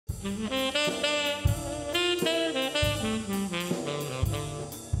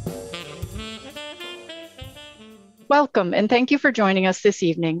Welcome, and thank you for joining us this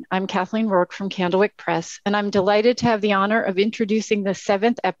evening. I'm Kathleen Rourke from Candlewick Press, and I'm delighted to have the honor of introducing the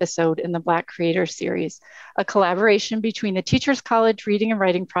 7th episode in the Black Creators Series, a collaboration between the Teachers College Reading and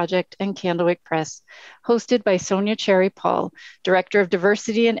Writing Project and Candlewick Press, hosted by Sonja Cherry-Paul, Director of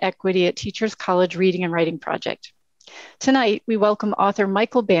Diversity and Equity at Teachers College Reading and Writing Project. Tonight, we welcome author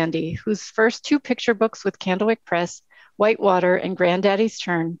Michael Bandy, whose first 2 picture books with Candlewick Press, Whitewater and Granddaddy's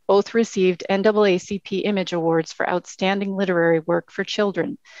Turn, both received NAACP Image Awards for Outstanding Literary Work for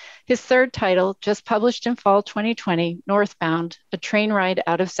Children. His third title, just published in fall 2020, Northbound, A Train Ride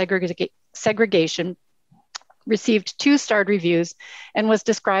Out of Segregation, received 2-starred reviews and was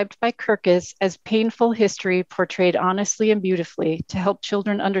described by Kirkus as painful history portrayed honestly and beautifully to help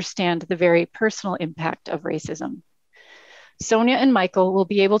children understand the very personal impact of racism. Sonja and Michael will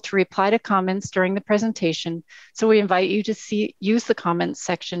be able to reply to comments during the presentation, so we invite you to use the comments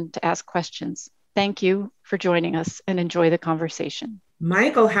section to ask questions. Thank you for joining us and enjoy the conversation.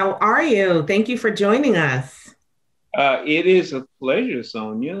 Michael, how are you? Thank you for joining us. It is a pleasure,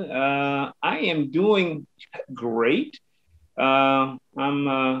 Sonja. I am doing great. I'm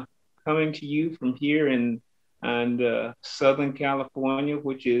coming to you from here in Southern California,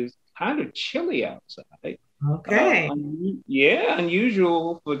 which is kind of chilly outside. Okay.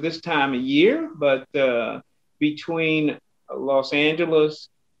 Unusual for this time of year, but between Los Angeles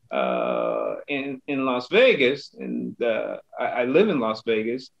and Las Vegas, and I live in Las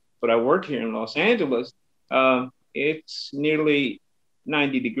Vegas, but I work here in Los Angeles, it's nearly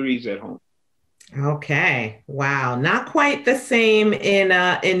 90 degrees at home. Okay. Wow. Not quite the same in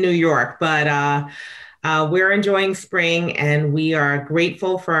New York, but we're enjoying spring and we are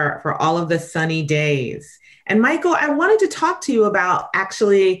grateful for all of the sunny days. And Michael, I wanted to talk to you about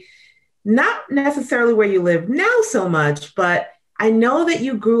actually not necessarily where you live now so much, but I know that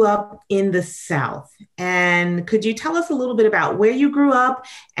you grew up in the South. And could you tell us a little bit about where you grew up?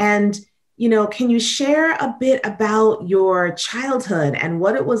 And, can you share a bit about your childhood and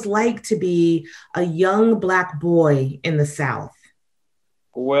what it was like to be a young Black boy in the South?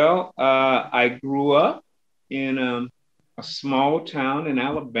 Well, I grew up in a small town in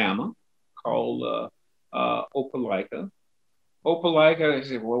Alabama called Opelika. Opelika, I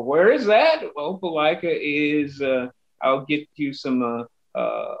said, well, where is that? Opelika is, I'll get you some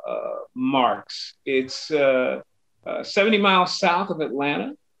marks. It's 70 miles south of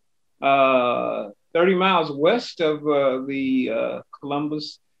Atlanta, 30 miles west of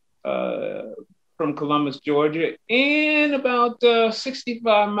Columbus, from Columbus, Georgia, and about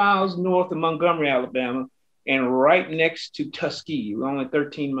 65 miles north of Montgomery, Alabama, and right next to Tuskegee. We're only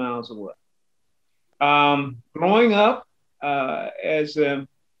 13 miles away. Growing up as a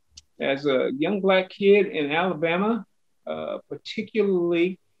young Black kid in Alabama,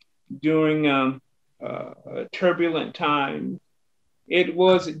 particularly during turbulent times, it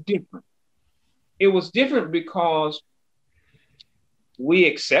was different. It was different because we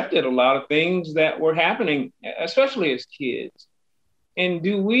accepted a lot of things that were happening, especially as kids. And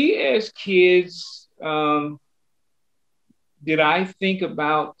do we as kids, did I think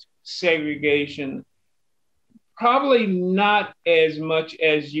about segregation? Probably not as much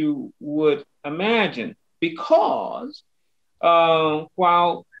as you would imagine, because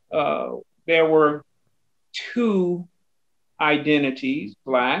while there were 2 identities,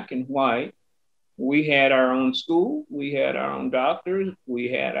 Black and white, we had our own school, we had our own doctors, we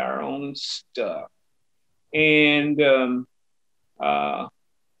had our own stuff. And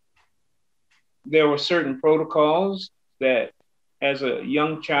there were certain protocols that as a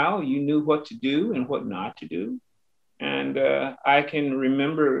young child, you knew what to do and what not to do. And I can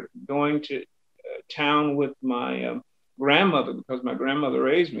remember going to town with my grandmother, because my grandmother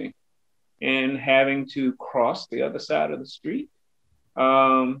raised me, and having to cross the other side of the street.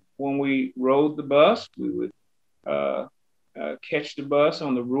 When we rode the bus, we would catch the bus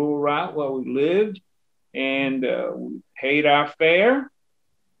on the rural route where we lived, and we paid our fare,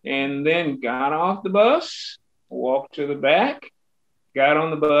 and then got off the bus, walked to the back, got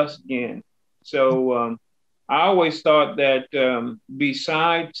on the bus again. So I always thought that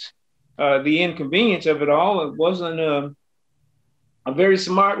besides the inconvenience of it all, it wasn't a very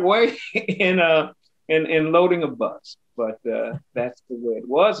smart way in loading a bus. But that's the way it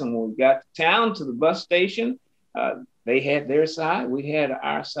was. And when we got to town, to the bus station, they had their side, we had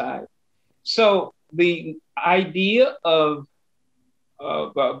our side. So the idea of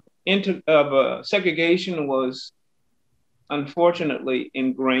segregation was unfortunately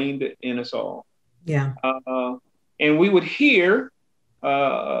ingrained in us all. Yeah. And we would hear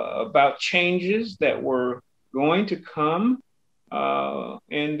about changes that were going to come.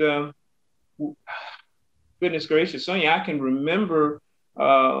 Goodness gracious, Sonja, I can remember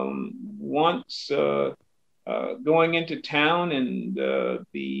once going into town, and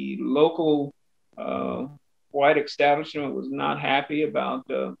the local white establishment was not happy about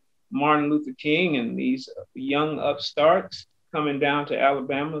Martin Luther King and these young upstarts coming down to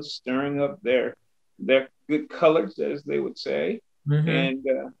Alabama, stirring up their good colors, as they would say. Mm-hmm.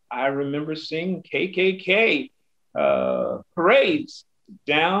 And I remember seeing KKK parades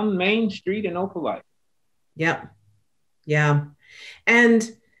down Main Street in Opelika. Yep. Yeah. And,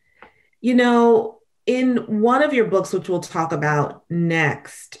 you know, in one of your books, which we'll talk about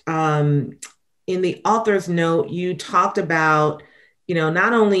next, in the author's note, you talked about, you know,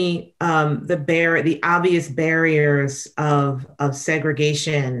 not only the obvious barriers of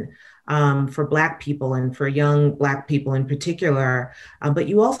segregation for Black people and for young Black people in particular, but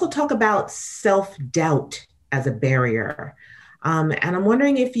you also talk about self-doubt as a barrier. And I'm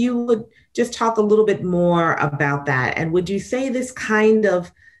wondering if you would just talk a little bit more about that. And would you say this kind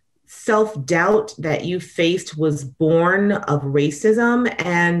of self-doubt that you faced was born of racism,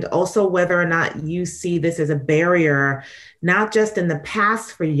 and also whether or not you see this as a barrier, not just in the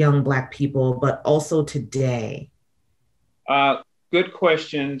past for young Black people, but also today? Good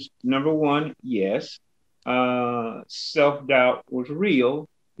questions. Number one, yes. Self-doubt was real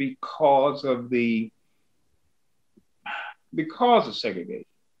because of segregation.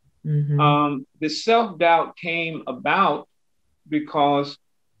 Mm-hmm. The self-doubt came about because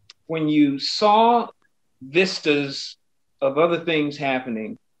when you saw vistas of other things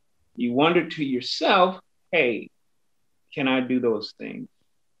happening, you wondered to yourself, hey, can I do those things?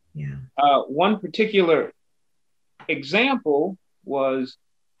 Yeah. One particular example was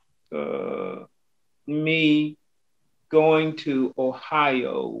me going to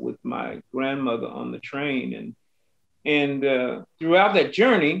Ohio with my grandmother on the train. And throughout that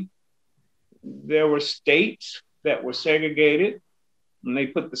journey, there were states that were segregated, and they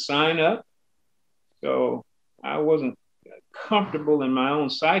put the sign up. So I wasn't comfortable in my own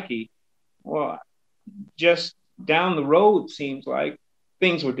psyche. Well, just down the road, seems like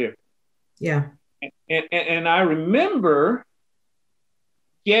things were different. Yeah. And I remember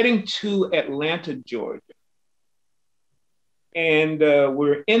getting to Atlanta, Georgia. And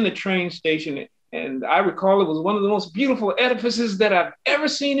we're in the train station. And I recall it was one of the most beautiful edifices that I've ever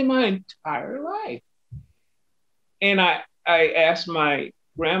seen in my entire life. And I asked my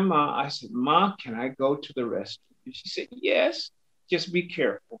grandma, I said, "Ma, can I go to the restroom?" And she said, "Yes, just be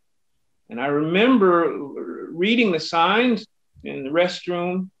careful." And I remember reading the signs in the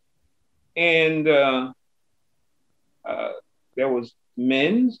restroom, and there was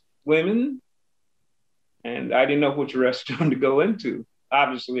men's, women, and I didn't know which restroom to go into.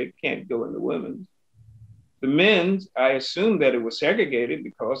 Obviously, it can't go in the women's. The men's, I assumed that it was segregated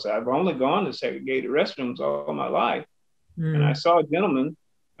because I've only gone to segregated restrooms all my life. Mm. And I saw a gentleman,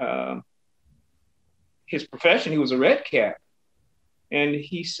 his profession, he was a red cap. And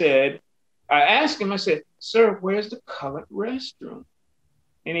he said, I asked him, I said, "Sir, where's the colored restroom?"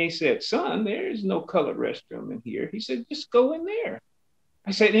 And he said, "Son, there is no colored restroom in here." He said, "Just go in there."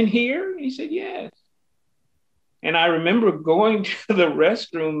 I said, "In here?" He said, "Yes." And I remember going to the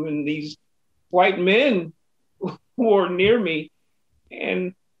restroom, and these white men were near me,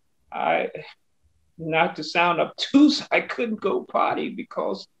 and not to sound obtuse, I couldn't go potty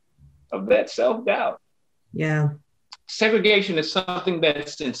because of that self-doubt. Yeah. Segregation is something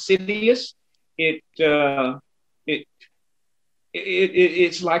that's insidious. It's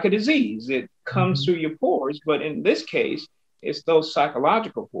like a disease. It comes through your pores, but in this case, it's those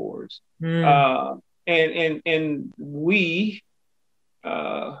psychological pores. Mm. And we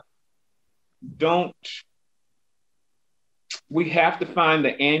we have to find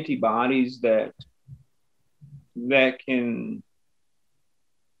the antibodies that can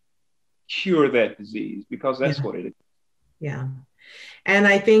cure that disease, because that's what it is. Yeah. And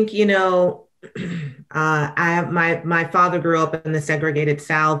I think, you know, my father grew up in the segregated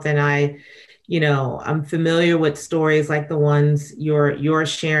South, and I'm familiar with stories like the ones you're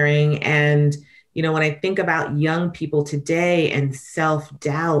sharing. And, you know, when I think about young people today and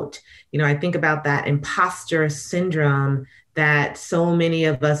self-doubt, you know, I think about that imposter syndrome that so many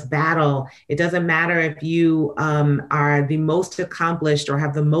of us battle. It doesn't matter if you are the most accomplished or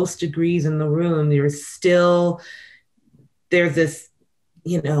have the most degrees in the room, there's this,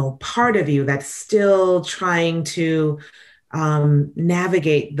 you know, part of you that's still trying to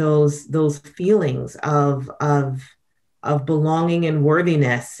navigate those feelings of belonging and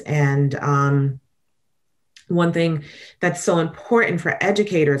worthiness. And one thing that's so important for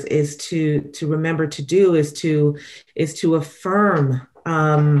educators is to remember to do is to affirm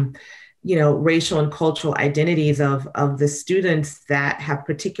racial and cultural identities of the students that have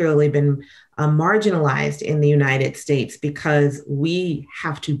particularly been marginalized in the United States, because we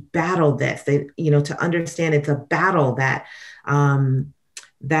have to battle this. To understand it's a battle that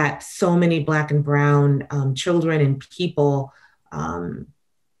that so many Black and Brown children and people are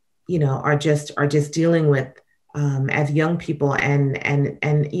just dealing with as young people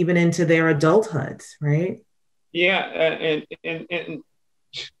and even into their adulthoods, right? Yeah, and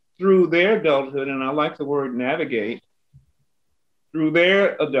through their adulthood, and I like the word navigate, through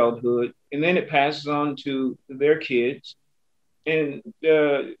their adulthood, and then it passes on to their kids. And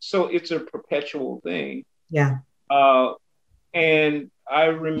so it's a perpetual thing. Yeah. And I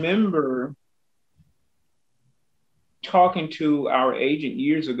remember talking to our agent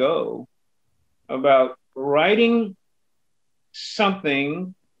years ago about writing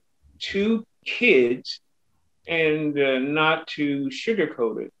something to kids and not to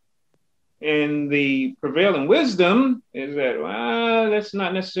sugarcoat it. And the prevailing wisdom is that, well, that's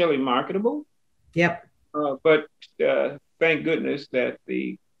not necessarily marketable. Yep. But thank goodness that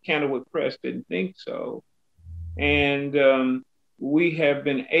the Candlewood Press didn't think so. And we have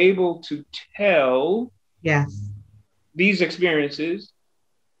been able to tell these experiences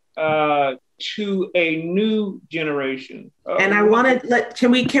to a new generation. And I want to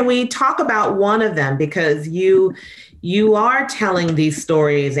can we talk about one of them, because you are telling these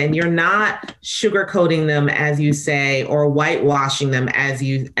stories and you're not sugarcoating them, as you say, or whitewashing them, as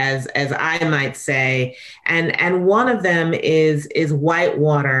I might say. And one of them is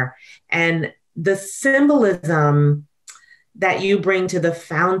Whitewater, and the symbolism that you bring to the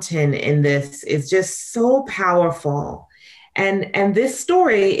fountain in this is just so powerful. And this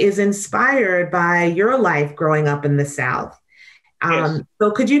story is inspired by your life growing up in the South. Yes.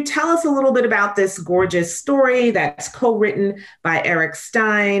 So could you tell us a little bit about this gorgeous story that's co-written by Eric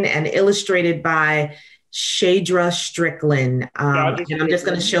Stein and illustrated by Shadra Strickland? And I'm just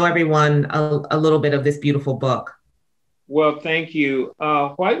going to show everyone a little bit of this beautiful book. Well, thank you.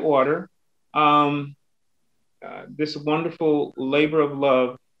 Whitewater, this wonderful labor of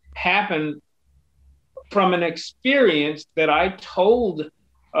love happened from an experience that I told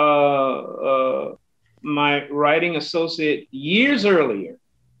my writing associate years earlier,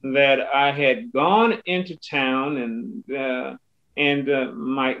 that I had gone into town and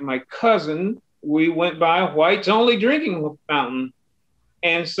my cousin, we went by a whites only drinking fountain.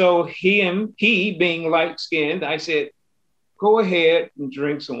 And so he being light skinned, I said, go ahead and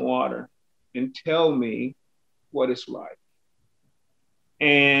drink some water and tell me what it's like.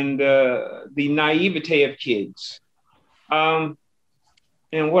 And the naivete of kids.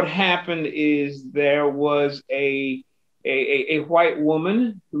 And what happened is there was a white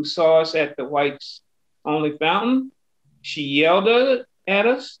woman who saw us at the whites only fountain. She yelled at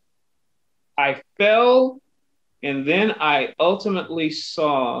us. I fell, and then I ultimately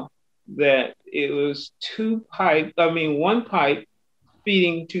saw that it was one pipe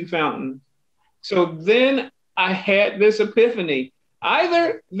feeding two fountains. So then I had this epiphany.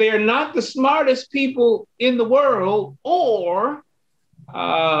 Either they're not the smartest people in the world, or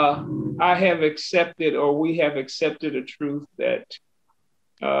I have accepted, or we have accepted a truth that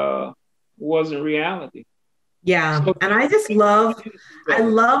wasn't reality. Yeah, so, and I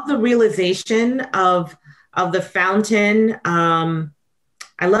love the realization of the fountain.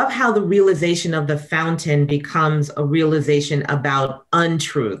 I love how the realization of the fountain becomes a realization about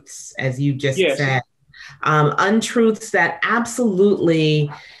untruths, as you just said. Untruths that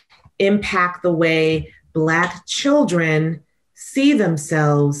absolutely impact the way Black children see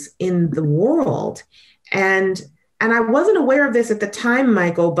themselves in the world. And I wasn't aware of this at the time,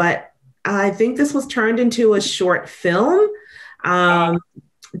 Michael, but I think this was turned into a short film.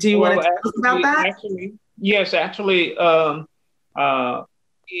 Do you want to tell us about that? Yes, actually,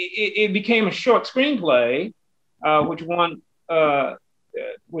 it became a short screenplay,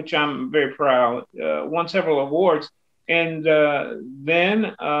 which I'm very proud, won several awards. And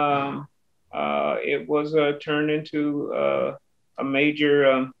then it was turned into a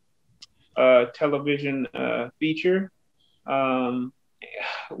major television feature,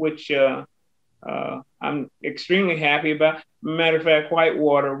 which I'm extremely happy about. Matter of fact,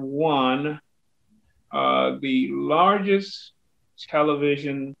 Whitewater won the largest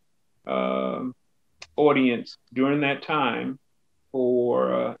television audience during that time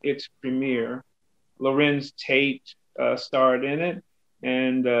for its premiere. Lorenz Tate starred in it,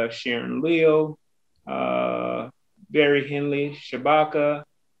 and Sharon Leal, Barry Henley, Shabaka,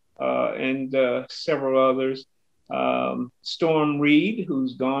 and several others. Storm Reed,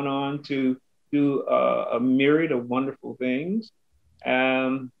 who's gone on to do a myriad of wonderful things.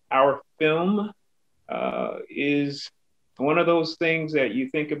 Our film is one of those things that you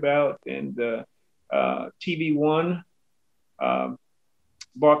think about, and TV1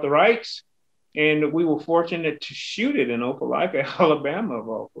 bought the rights, and we were fortunate to shoot it in Opelika, Alabama, of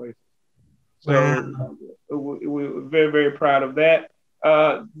all places. So wow. we were very, very proud of that.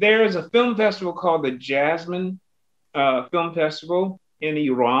 There's a film festival called the Jasmine Film Festival in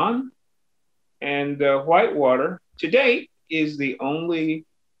Iran, and Whitewater, to date, is the only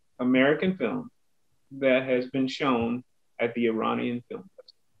American film that has been shown at the Iranian Film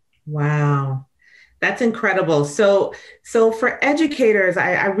Festival. Wow. That's incredible. So for educators,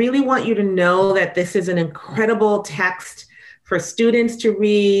 I really want you to know that this is an incredible text for students to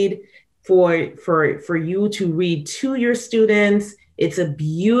read, for you to read to your students. It's a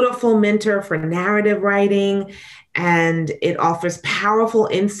beautiful mentor for narrative writing, and it offers powerful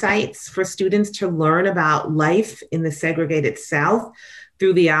insights for students to learn about life in the segregated South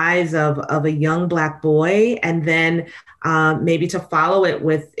through the eyes of a young Black boy, and then maybe to follow it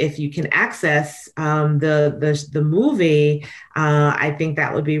with, if you can access the movie, I think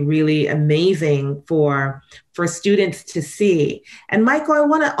that would be really amazing for students to see. And Michael, I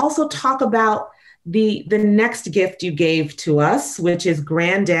want to also talk about the next gift you gave to us, which is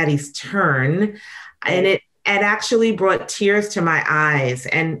Granddaddy's Turn, and it actually brought tears to my eyes.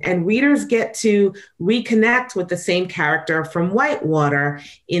 And readers get to reconnect with the same character from Whitewater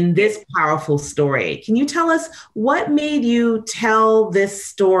in this powerful story. Can you tell us what made you tell this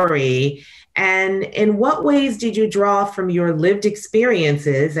story? And in what ways did you draw from your lived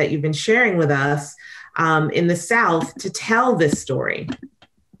experiences that you've been sharing with us in the South to tell this story?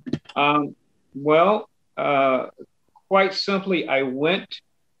 Well, quite simply, I went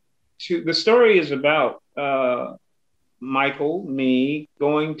to, the story is about Michael, me,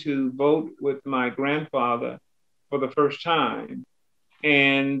 going to vote with my grandfather for the first time.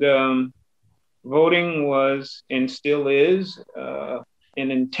 And voting was, and still is, an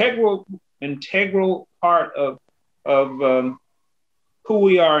integral part of who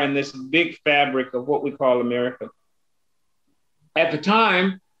we are in this big fabric of what we call America. At the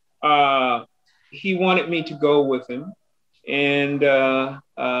time, he wanted me to go with him, and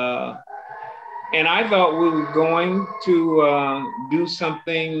I thought we were going to do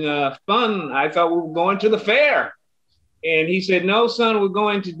something fun. I thought we were going to the fair. And he said, no, son, we're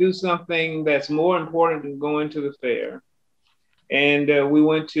going to do something that's more important than going to the fair. And we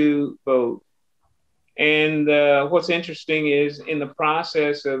went to vote. And what's interesting is, in the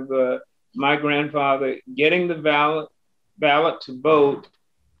process of my grandfather getting the ballot to vote,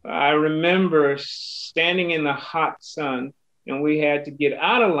 I remember standing in the hot sun, and we had to get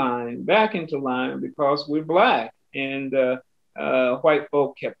out of line, back into line, because we're Black. And white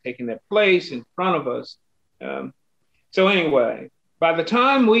folk kept taking their place in front of us. So anyway, by the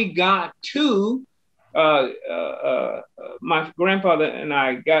time we got to, my grandfather and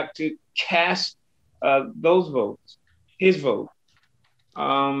I got to cast those votes, his vote,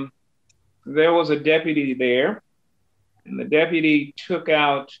 there was a deputy there, and the deputy took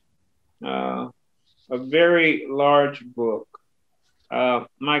out a very large book.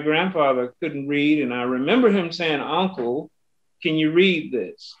 My grandfather couldn't read, and I remember him saying, "Uncle, can you read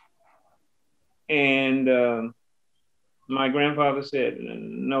this?" And my grandfather said,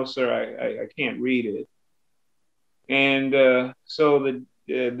 "No, sir, I can't read it." And so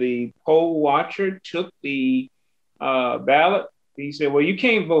the poll watcher took the ballot. He said, "Well, you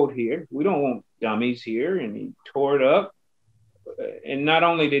can't vote here. We don't want dummies here." And he tore it up. And not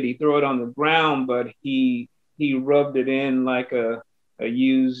only did he throw it on the ground, but he rubbed it in like a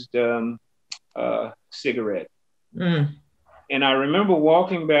used cigarette. Mm. And I remember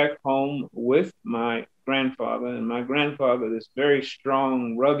walking back home with my grandfather, and my grandfather, this very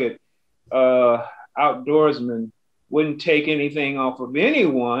strong, rugged outdoorsman, wouldn't take anything off of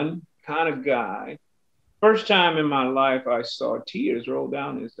anyone kind of guy. First time in my life I saw tears roll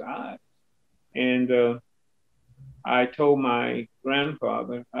down his eyes. And I told my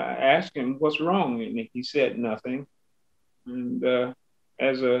grandfather, I asked him, "What's wrong?" And he said nothing. And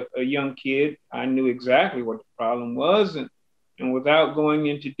as a young kid, I knew exactly what the problem was. And without going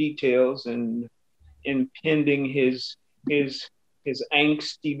into details and impending his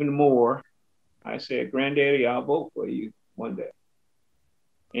angst even more, I said, "Granddaddy, I'll vote for you one day."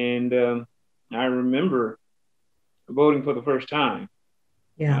 And I remember voting for the first time.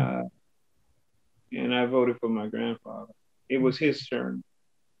 Yeah. And I voted for my grandfather. It was his turn.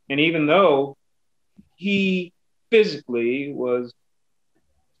 And even though he physically was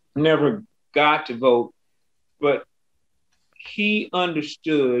never got to vote, but he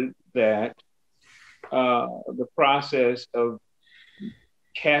understood that the process of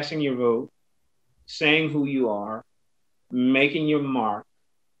casting your vote, saying who you are, making your mark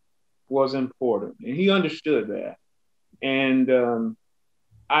was important. And he understood that. And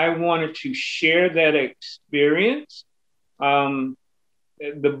I wanted to share that experience. The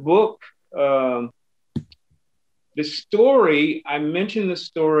book, the story, I mentioned the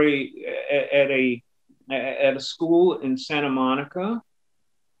story at a school in Santa Monica.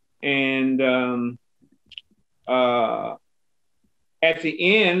 And at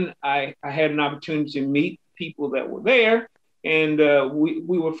the end, I had an opportunity to meet people that were there. And we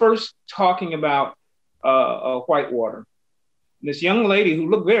were first talking about Whitewater. And this young lady who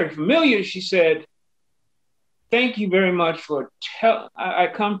looked very familiar, she said, "Thank you very much for I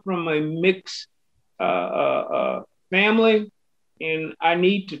come from a mixed family, and I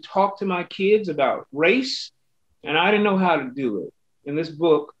need to talk to my kids about race, and I didn't know how to do it. And this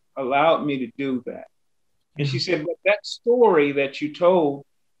book allowed me to do that." And she said, "But that story that you told,"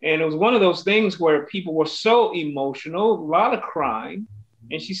 and it was one of those things where people were so emotional, a lot of crying.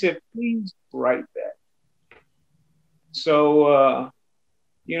 And she said, "Please write that." So,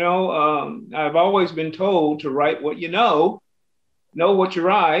 I've always been told to write what you know what you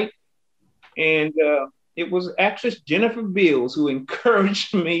write. And it was actress Jennifer Beals who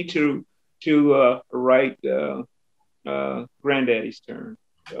encouraged me to write Granddaddy's Turn.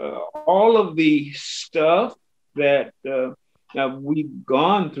 All of the stuff that we've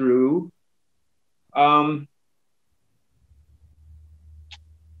gone through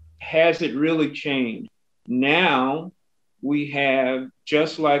has it really changed? Now we have,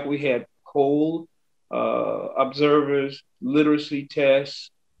 just like we had poll observers, literacy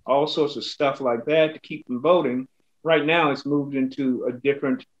tests, all sorts of stuff like that to keep them voting. Right now it's moved into a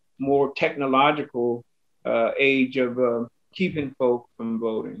different, more technological age of keeping folk from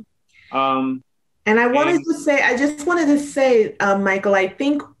voting. And I just wanted to say, Michael, I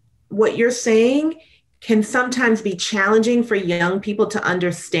think what you're saying can sometimes be challenging for young people to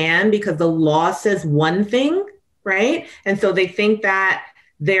understand because the law says one thing, right? And so they think that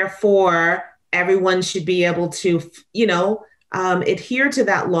therefore everyone should be able to, adhere to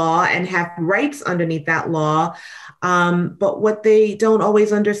that law and have rights underneath that law. But what they don't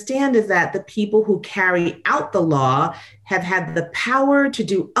always understand is that the people who carry out the law have had the power to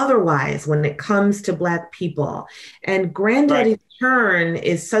do otherwise when it comes to Black people. And Granddaddy's Turn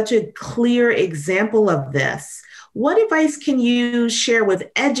is such a clear example of this. What advice can you share with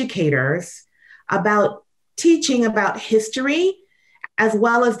educators about teaching about history as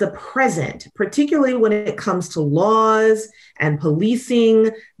well as the present, particularly when it comes to laws and policing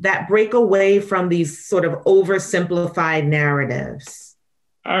that break away from these sort of oversimplified narratives?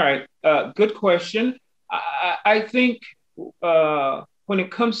 All right, good question. I think when it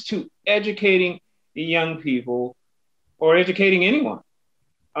comes to educating the young people or educating anyone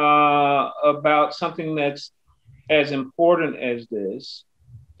about something that's as important as this,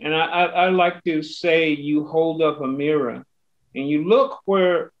 and I like to say you hold up a mirror and you look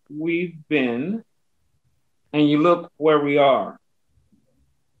where we've been and you look where we are.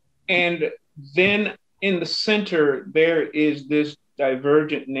 And then in the center, there is this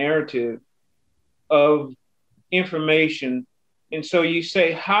divergent narrative of information. And so you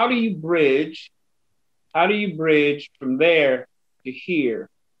say, how do you bridge from there to here?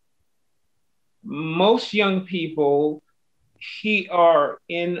 Most young people are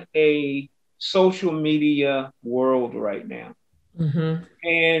in a social media world right now. Mm-hmm.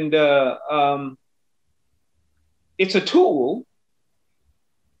 And it's a tool.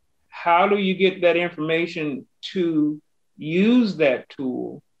 How do you get that information to use that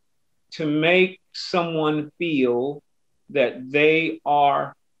tool to make someone feel that they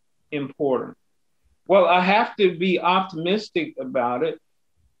are important? Well, I have to be optimistic about it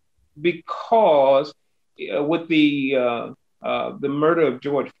because with the murder of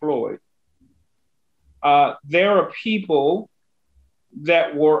George Floyd, there are people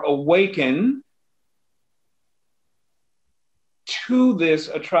that were awakened to this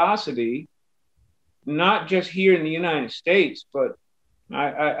atrocity, not just here in the United States, but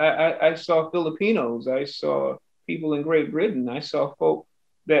I saw Filipinos, I saw people in Great Britain, I saw folk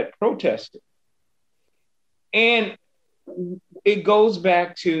that protested. And it goes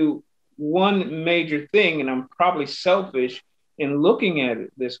back to one major thing, and I'm probably selfish in looking at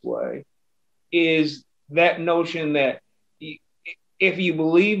it this way, is that notion that if you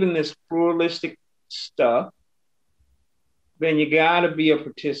believe in this pluralistic stuff, then you got to be a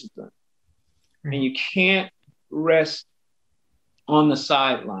participant. And you can't rest on the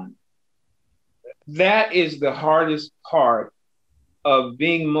sideline. That is the hardest part of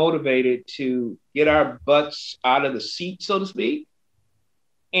being motivated to get our butts out of the seat, so to speak,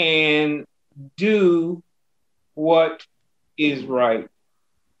 and do what is right.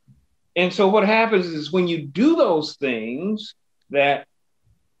 And so what happens is when you do those things that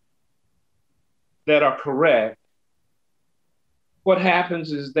are correct, what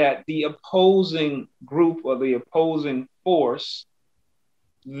happens is that the opposing group or the opposing force,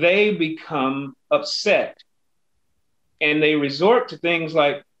 they become upset and they resort to things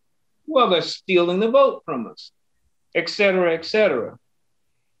like, well, they're stealing the vote from us, et cetera, et cetera.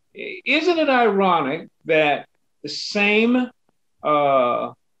 Isn't it ironic that the same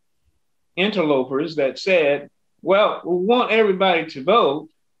interlopers that said, well, we want everybody to vote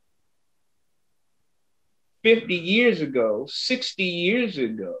 50 years ago, 60 years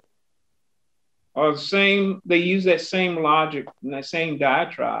ago, are the same, they use that same logic and that same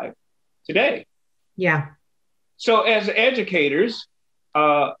diatribe today. Yeah. So as educators,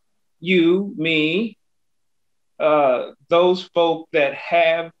 you, me, those folk that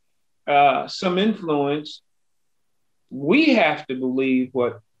have some influence, we have to believe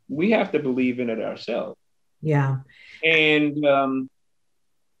in it ourselves. Yeah. And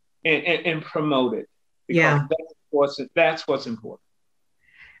promote it. Yeah. That's what's important.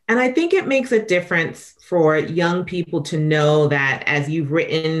 And I think it makes a difference for young people to know that, as you've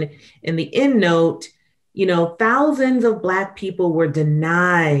written in the end note, thousands of Black people were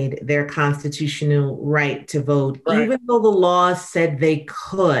denied their constitutional right to vote, right, even though the law said they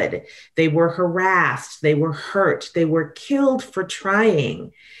could. They were harassed, they were hurt, they were killed for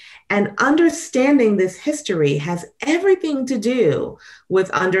trying. And understanding this history has everything to do with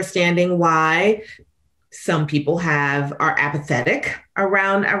understanding why some people are apathetic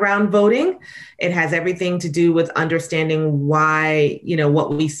around voting. It has everything to do with understanding why,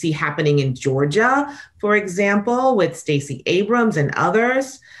 what we see happening in Georgia, for example, with Stacey Abrams and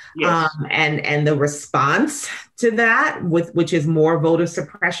others. Yes. And the response to that, which is more voter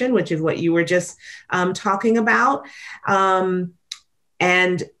suppression, which is what you were just talking about. And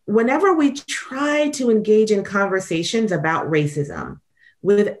whenever we try to engage in conversations about racism,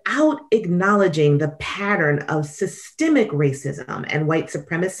 without acknowledging the pattern of systemic racism and white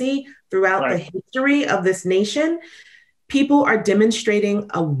supremacy throughout the history of this nation, people are demonstrating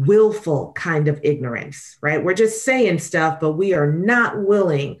a willful kind of ignorance, right? We're just saying stuff, but we are not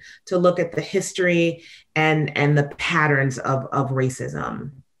willing to look at the history and the patterns of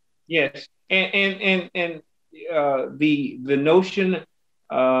racism. Yes, and the notion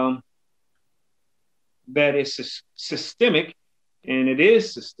that is systemic. And it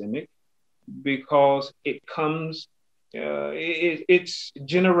is systemic because it comes, it's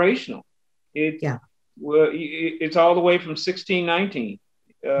generational. It's all the way from 1619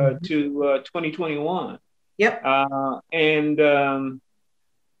 to 2021. Yep.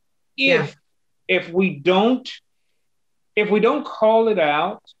 If we don't call it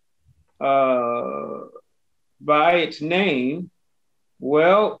out by its name,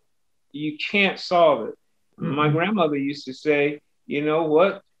 well, you can't solve it. Mm-hmm. My grandmother used to say, you know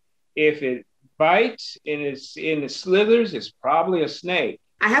what? If it bites and it slithers, it's probably a snake.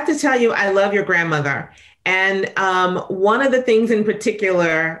 I have to tell you, I love your grandmother. And one of the things in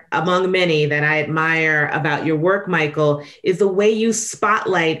particular, among many, that I admire about your work, Michael, is the way you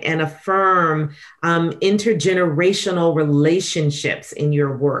spotlight and affirm intergenerational relationships in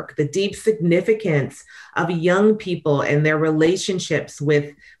your work, the deep significance of young people and their relationships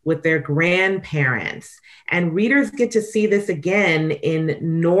with their grandparents. And readers get to see this again in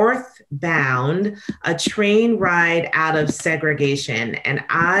Northbound, a train ride out of segregation. And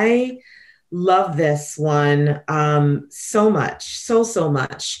I love this one so much, so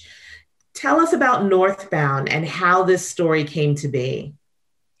much. Tell us about Northbound and how this story came to be.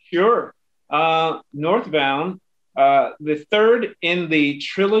 Sure. Northbound, the third in the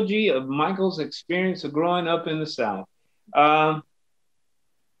trilogy of Michael's experience of growing up in the South.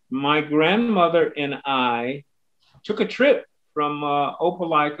 My grandmother and I took a trip from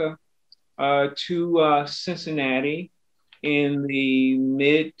Opelika to Cincinnati in the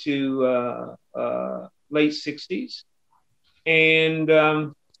mid to late 60s. And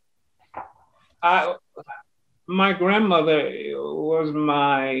my grandmother was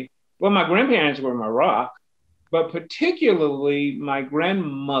my grandparents were my rock, but particularly my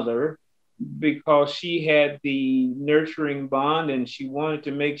grandmother, because she had the nurturing bond and she wanted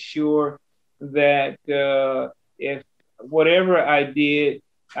to make sure that if whatever I did,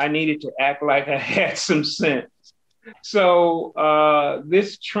 I needed to act like I had some sense. So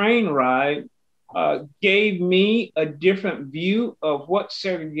this train ride gave me a different view of what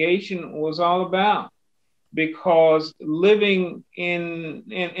segregation was all about. Because living in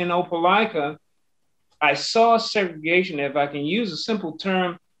Opelika, I saw segregation, if I can use a simple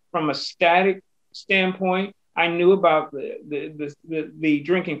term, from a static standpoint. I knew about the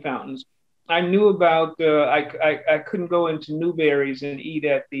drinking fountains. I knew about I couldn't go into Newberry's and eat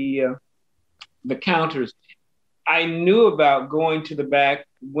at the counters. I knew about going to the back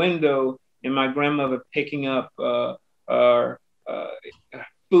window and my grandmother picking up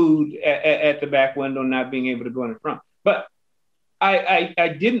food at the back window, not being able to go in the front. But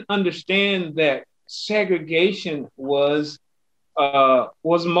I didn't understand that segregation was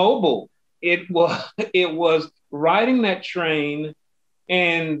mobile. It was riding that train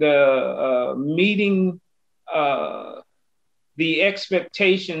and meeting the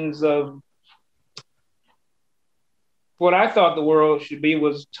expectations of what I thought the world should be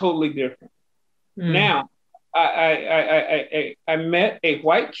was totally different. Now, I met a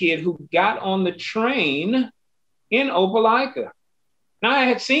white kid who got on the train in Opelika. Now, I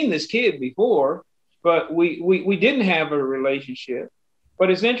had seen this kid before, but we didn't have a relationship. But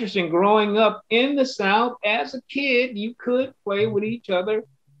it's interesting, growing up in the South as a kid, you could play with each other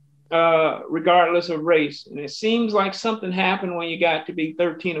regardless of race. And it seems like something happened when you got to be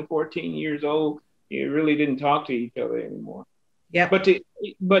 13 or 14 years old. You really didn't talk to each other anymore. Yeah. But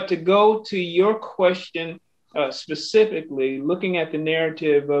to go to your question specifically, looking at the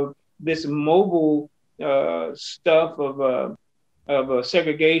narrative of this mobile stuff of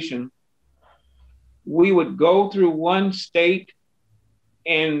segregation, we would go through one state,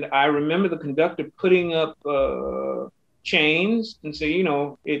 and I remember the conductor putting up chains and say, you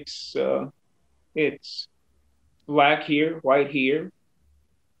know, it's black here, white here,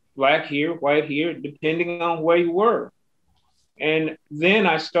 black here, white here, depending on where you were. And then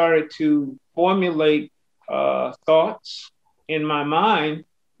I started to formulate thoughts in my mind.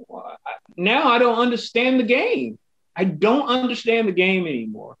 Now I don't understand the game. I don't understand the game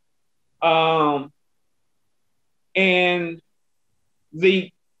anymore. And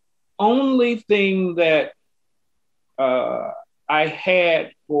the only thing that I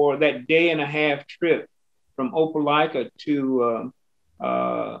had for that day and a half trip from Opelika to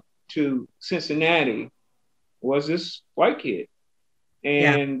Cincinnati was this white kid.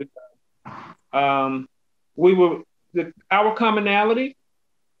 And our commonality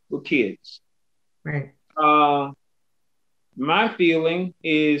were kids. Right. My feeling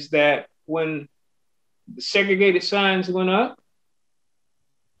is that when the segregated signs went up,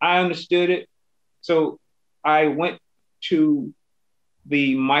 I understood it. So I went to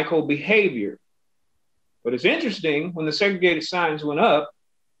the Michael behavior. But it's interesting, when the segregated signs went up,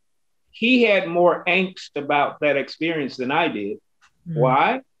 he had more angst about that experience than I did. Mm.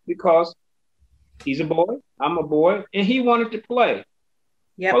 Why? Because he's a boy, I'm a boy, and he wanted to play.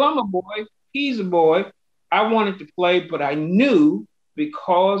 Yep. Well, I'm a boy, he's a boy. I wanted to play, but I knew,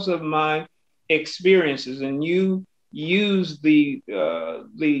 because of my experiences, and you used the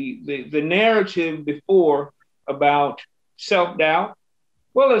narrative before about self-doubt.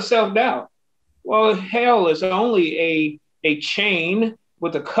 Well, it's self-doubt. Well, hell, it's only a chain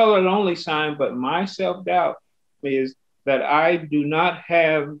with a colored only sign, but my self-doubt is that I do not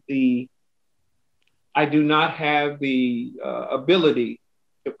have the ability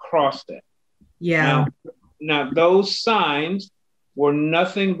to cross that. Yeah. Now those signs were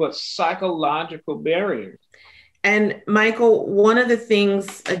nothing but psychological barriers. And Michael, one of the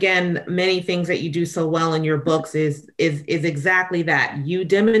things, again, many things that you do so well in your books is exactly that. You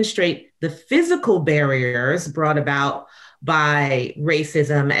demonstrate the physical barriers brought about by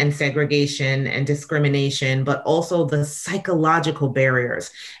racism and segregation and discrimination, but also the psychological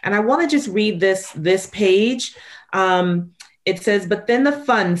barriers. And I want to just read this page. It says, but then the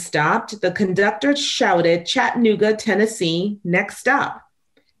fun stopped. The conductor shouted, Chattanooga, Tennessee, next stop.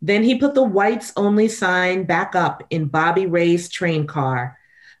 Then he put the whites only sign back up in Bobby Ray's train car.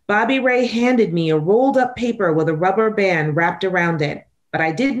 Bobby Ray handed me a rolled up paper with a rubber band wrapped around it, but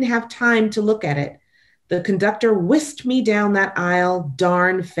I didn't have time to look at it. The conductor whisked me down that aisle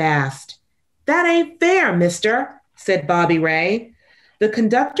darn fast. That ain't fair, mister, said Bobby Ray. The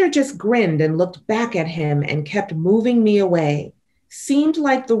conductor just grinned and looked back at him and kept moving me away. Seemed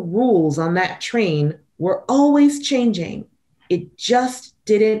like the rules on that train were always changing. It just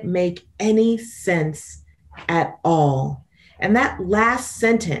didn't make any sense at all. And that last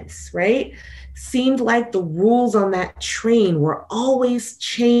sentence, right, seemed like the rules on that train were always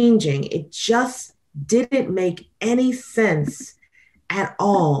changing. It just didn't make any sense at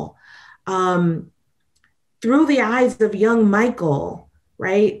all. Through the eyes of young Michael,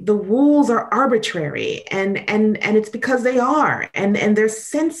 right? The rules are arbitrary, and it's because they are, and they're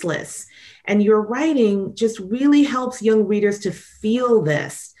senseless. And your writing just really helps young readers to feel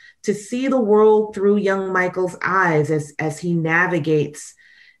this, to see the world through young Michael's eyes as he navigates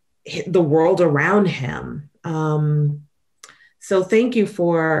the world around him. So thank you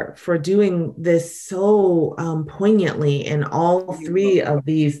for doing this so poignantly in all three of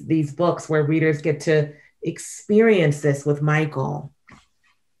these books, where readers get to experience this with Michael.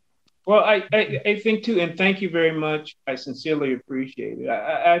 Well, I think too, and thank you very much. I sincerely appreciate it.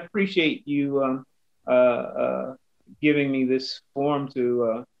 I appreciate you giving me this forum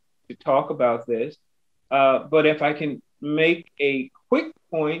to talk about this. But if I can make a quick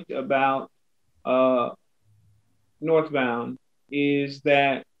point about Northbound, is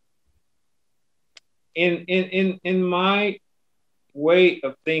that in my way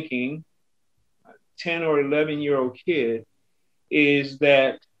of thinking, 10 or 11-year-old kid, is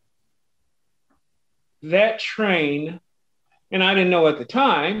that train, and I didn't know at the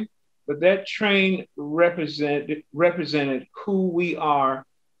time, but that train represented who we are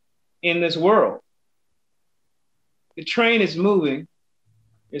in this world. The train is moving,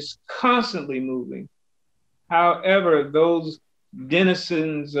 it's constantly moving. However, those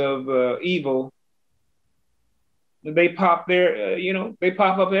denizens of evil, they pop there, they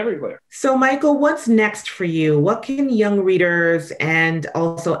pop up everywhere. So, Michael, what's next for you? What can young readers and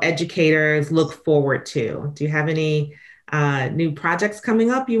also educators look forward to? Do you have any new projects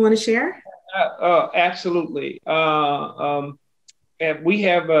coming up you want to share? Absolutely. We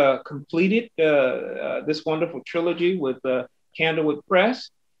have completed this wonderful trilogy with Candlewood Press.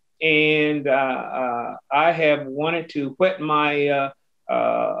 And I have wanted to whet my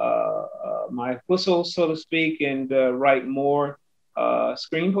my whistle, so to speak, and write more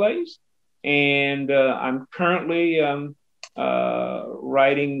screenplays. And I'm currently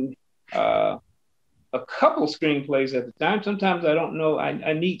writing a couple screenplays at the time. Sometimes I don't know.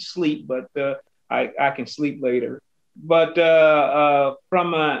 I need sleep, but I can sleep later. But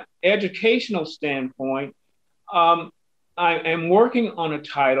from an educational standpoint, I am working on a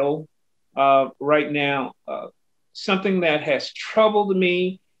title right now. Something that has troubled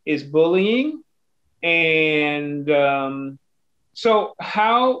me is bullying. And so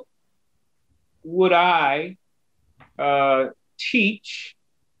how would I teach,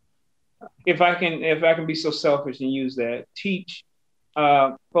 if I can be so selfish and use that, teach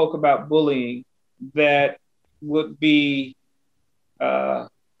folk about bullying that would be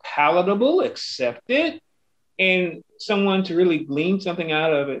palatable, accepted, and someone to really glean something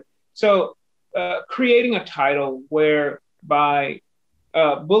out of it. So creating a title whereby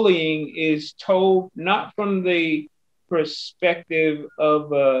bullying is told not from the perspective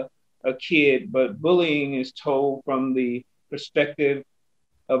of a kid, but bullying is told from the perspective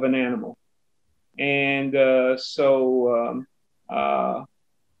of an animal. And so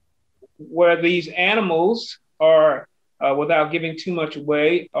where these animals are, without giving too much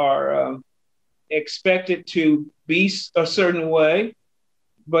away, are expected to be a certain way,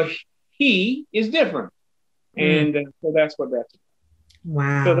 but he is different. And so that's what that's about.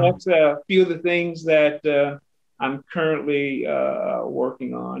 Wow. So that's a few of the things that I'm currently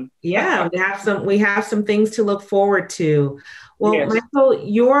working on. Yeah, we have some things to look forward to. Well, yes. Michael,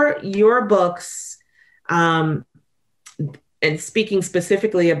 your books, and speaking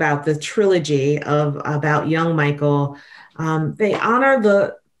specifically about the trilogy about young Michael, they honor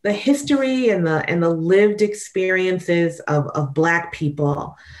the history and the lived experiences of Black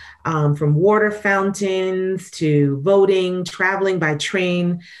people, from water fountains to voting, traveling by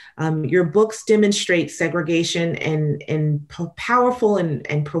train. Your books demonstrate segregation in powerful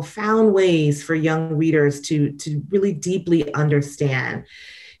and profound ways for young readers to really deeply understand.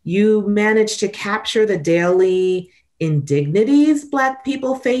 You managed to capture the daily indignities Black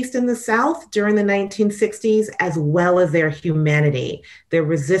people faced in the South during the 1960s, as well as their humanity, their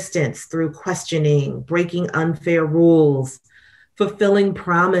resistance through questioning, breaking unfair rules, fulfilling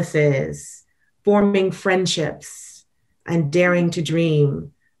promises, forming friendships, and daring to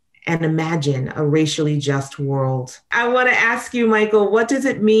dream and imagine a racially just world. I want to ask you, Michael, what does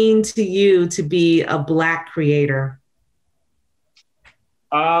it mean to you to be a Black creator?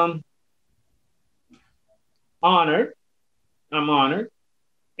 Honored. I'm honored.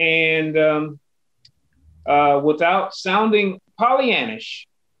 And without sounding Pollyannish,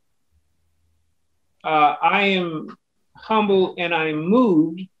 I am humbled and I'm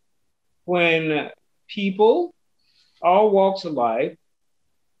moved when people, all walks of life,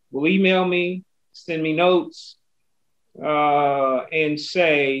 will email me, send me notes, and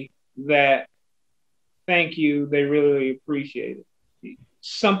say that thank you, they really appreciate it.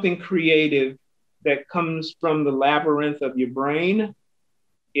 something creative that comes from the labyrinth of your brain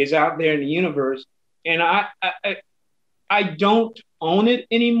is out there in the universe. And I don't own it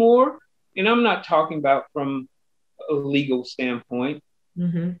anymore. And I'm not talking about from a legal standpoint.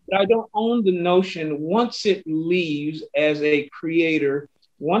 Mm-hmm. But I don't own the notion once it leaves as a creator,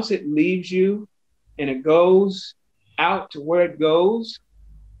 once it leaves you and it goes out to where it goes,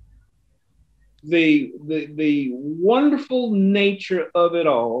 the wonderful nature of it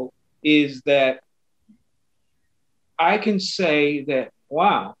all is that I can say that,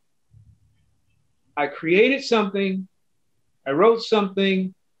 wow, I created something, I wrote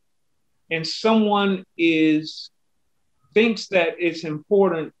something, and someone thinks that it's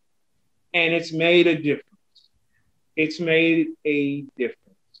important, and it's made a difference. It's made a difference.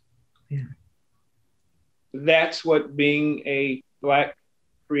 Yeah. That's what being a Black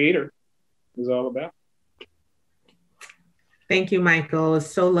creator is all about. Thank you, Michael.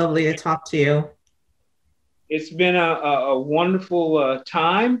 It's so lovely to talk to you. It's been a wonderful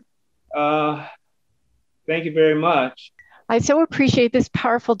time. Thank you very much. I so appreciate this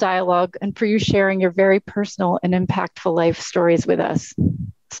powerful dialogue and for you sharing your very personal and impactful life stories with us.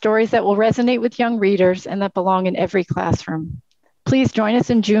 Stories that will resonate with young readers and that belong in every classroom. Please join us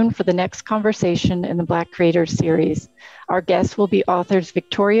in June for the next conversation in the Black Creators series. Our guests will be authors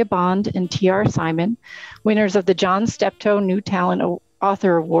Victoria Bond and T.R. Simon, winners of the John Steptoe New Talent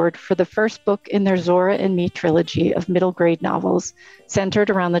Author Award for the first book in their Zora and Me trilogy of middle grade novels centered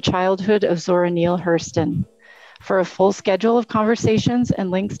around the childhood of Zora Neale Hurston. For a full schedule of conversations and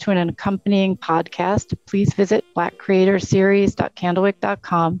links to an accompanying podcast, please visit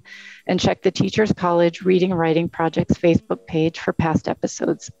blackcreatorseries.candlewick.com and check the Teachers College Reading and Writing Project's Facebook page for past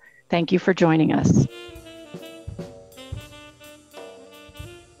episodes. Thank you for joining us.